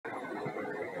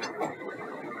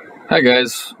Hi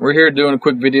guys, we're here doing a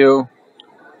quick video.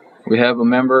 We have a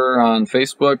member on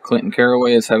Facebook, Clinton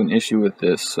Caraway, is having an issue with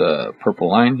this purple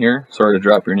line here. Sorry to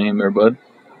drop your name there, bud.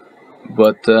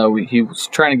 But he was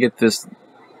trying to get this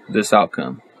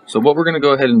outcome. So what we're going to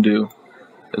go ahead and do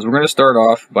is we're going to start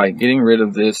off by getting rid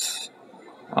of this.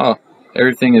 Oh,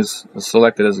 everything is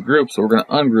selected as a group, so we're going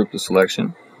to ungroup the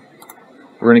selection.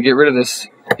 We're going to get rid of this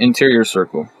interior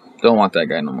circle. Don't want that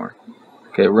guy no more.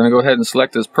 Okay, we're going to go ahead and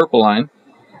select this purple line.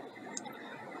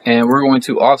 And we're going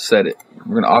to offset it.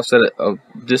 We're going to offset it a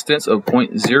distance of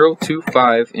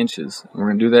 0.025 inches. We're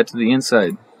going to do that to the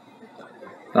inside.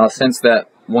 Now, since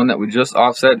that one that we just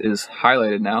offset is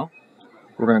highlighted now,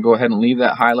 we're going to go ahead and leave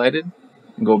that highlighted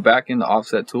and go back into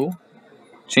offset tool.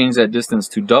 Change that distance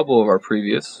to double of our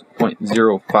previous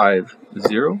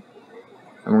 0.050.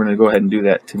 And we're going to go ahead and do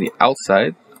that to the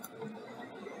outside.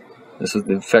 This is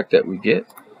the effect that we get.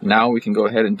 Now we can go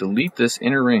ahead and delete this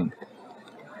inner ring.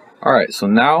 Alright, so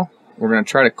now we're going to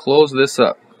try to close this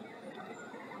up.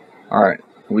 Alright,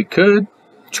 we could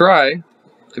try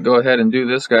to go ahead and do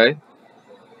this guy.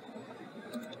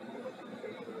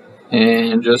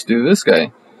 And just do this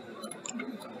guy.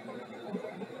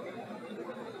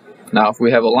 Now if we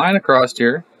have a line across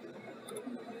here,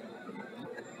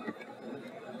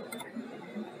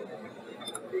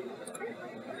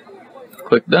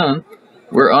 click done,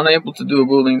 we're unable to do a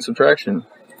Boolean subtraction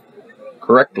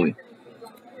correctly.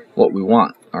 What we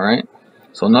want, alright?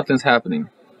 So nothing's happening.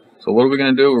 So what are we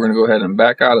going to do? We're going to go ahead and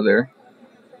back out of there.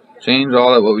 Change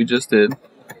all that what we just did.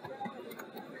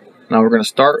 Now we're going to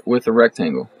start with a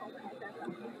rectangle.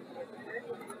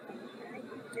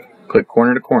 Click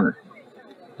corner to corner.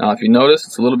 Now if you notice,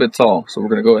 it's a little bit tall. So we're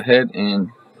going to go ahead and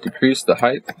decrease the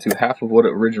height to half of what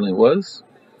it originally was.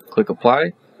 Click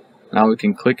apply. Now we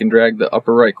can click and drag the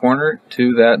upper right corner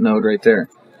to that node right there.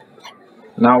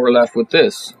 Now we're left with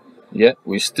this. Yet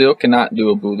we still cannot do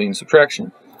a Boolean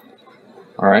subtraction.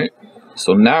 Alright,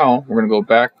 so now we're going to go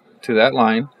back to that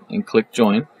line and click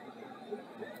join.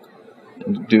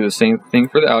 And do the same thing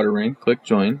for the outer ring, click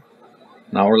join.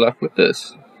 Now we're left with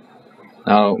this.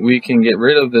 Now we can get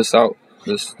rid of this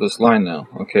this line now.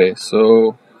 Okay,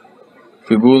 so if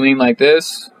we Boolean like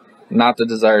this, not the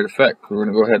desired effect. We're going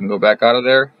to go ahead and go back out of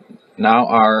there. Now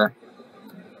our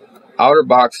outer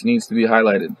box needs to be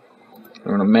highlighted.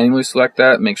 We're going to manually select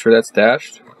that, make sure that's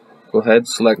dashed. Go ahead,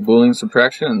 select Boolean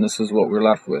subtraction, and this is what we're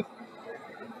left with.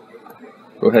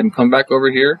 Go ahead and come back over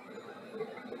here.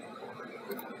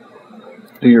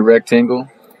 Do your rectangle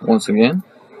once again.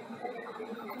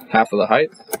 Half of the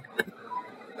height.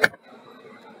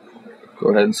 Go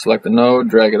ahead and select the node,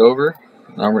 drag it over.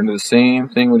 Now we're going to do the same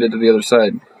thing we did to the other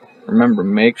side. Remember,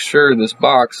 make sure this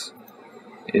box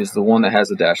is the one that has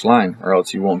a dashed line, or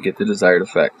else you won't get the desired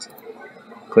effect.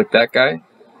 Click that guy.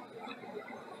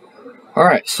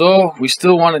 Alright, so we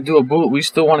still want to do we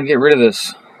still want to get rid of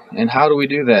this. And how do we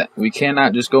do that? We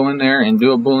cannot just go in there and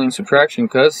do a Boolean subtraction,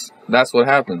 because that's what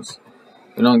happens.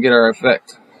 We don't get our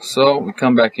effect. So we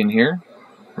come back in here.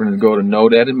 We're going to go to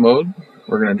node edit mode.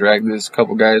 We're going to drag these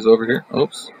couple guys over here.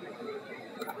 Oops.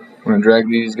 We're going to drag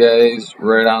these guys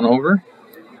right on over.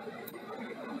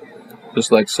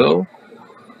 Just like so.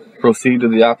 Proceed to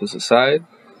the opposite side.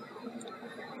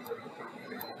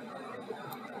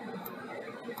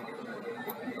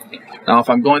 Now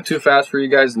if I'm going too fast for you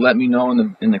guys, let me know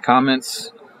in the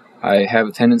comments. I have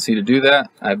a tendency to do that.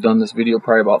 I've done this video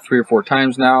probably about 3 or 4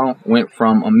 times now. Went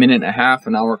from 1.5 minutes,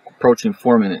 and now we're approaching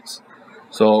 4 minutes.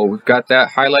 So we've got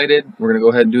that highlighted. We're going to go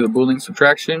ahead and do the Boolean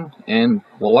subtraction, and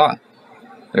voila.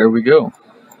 There we go.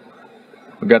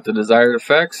 We got the desired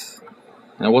effects,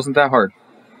 and it wasn't that hard.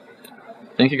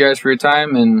 Thank you guys for your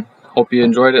time, and hope you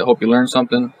enjoyed it. Hope you learned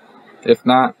something. If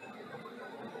not,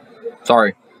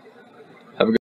 sorry.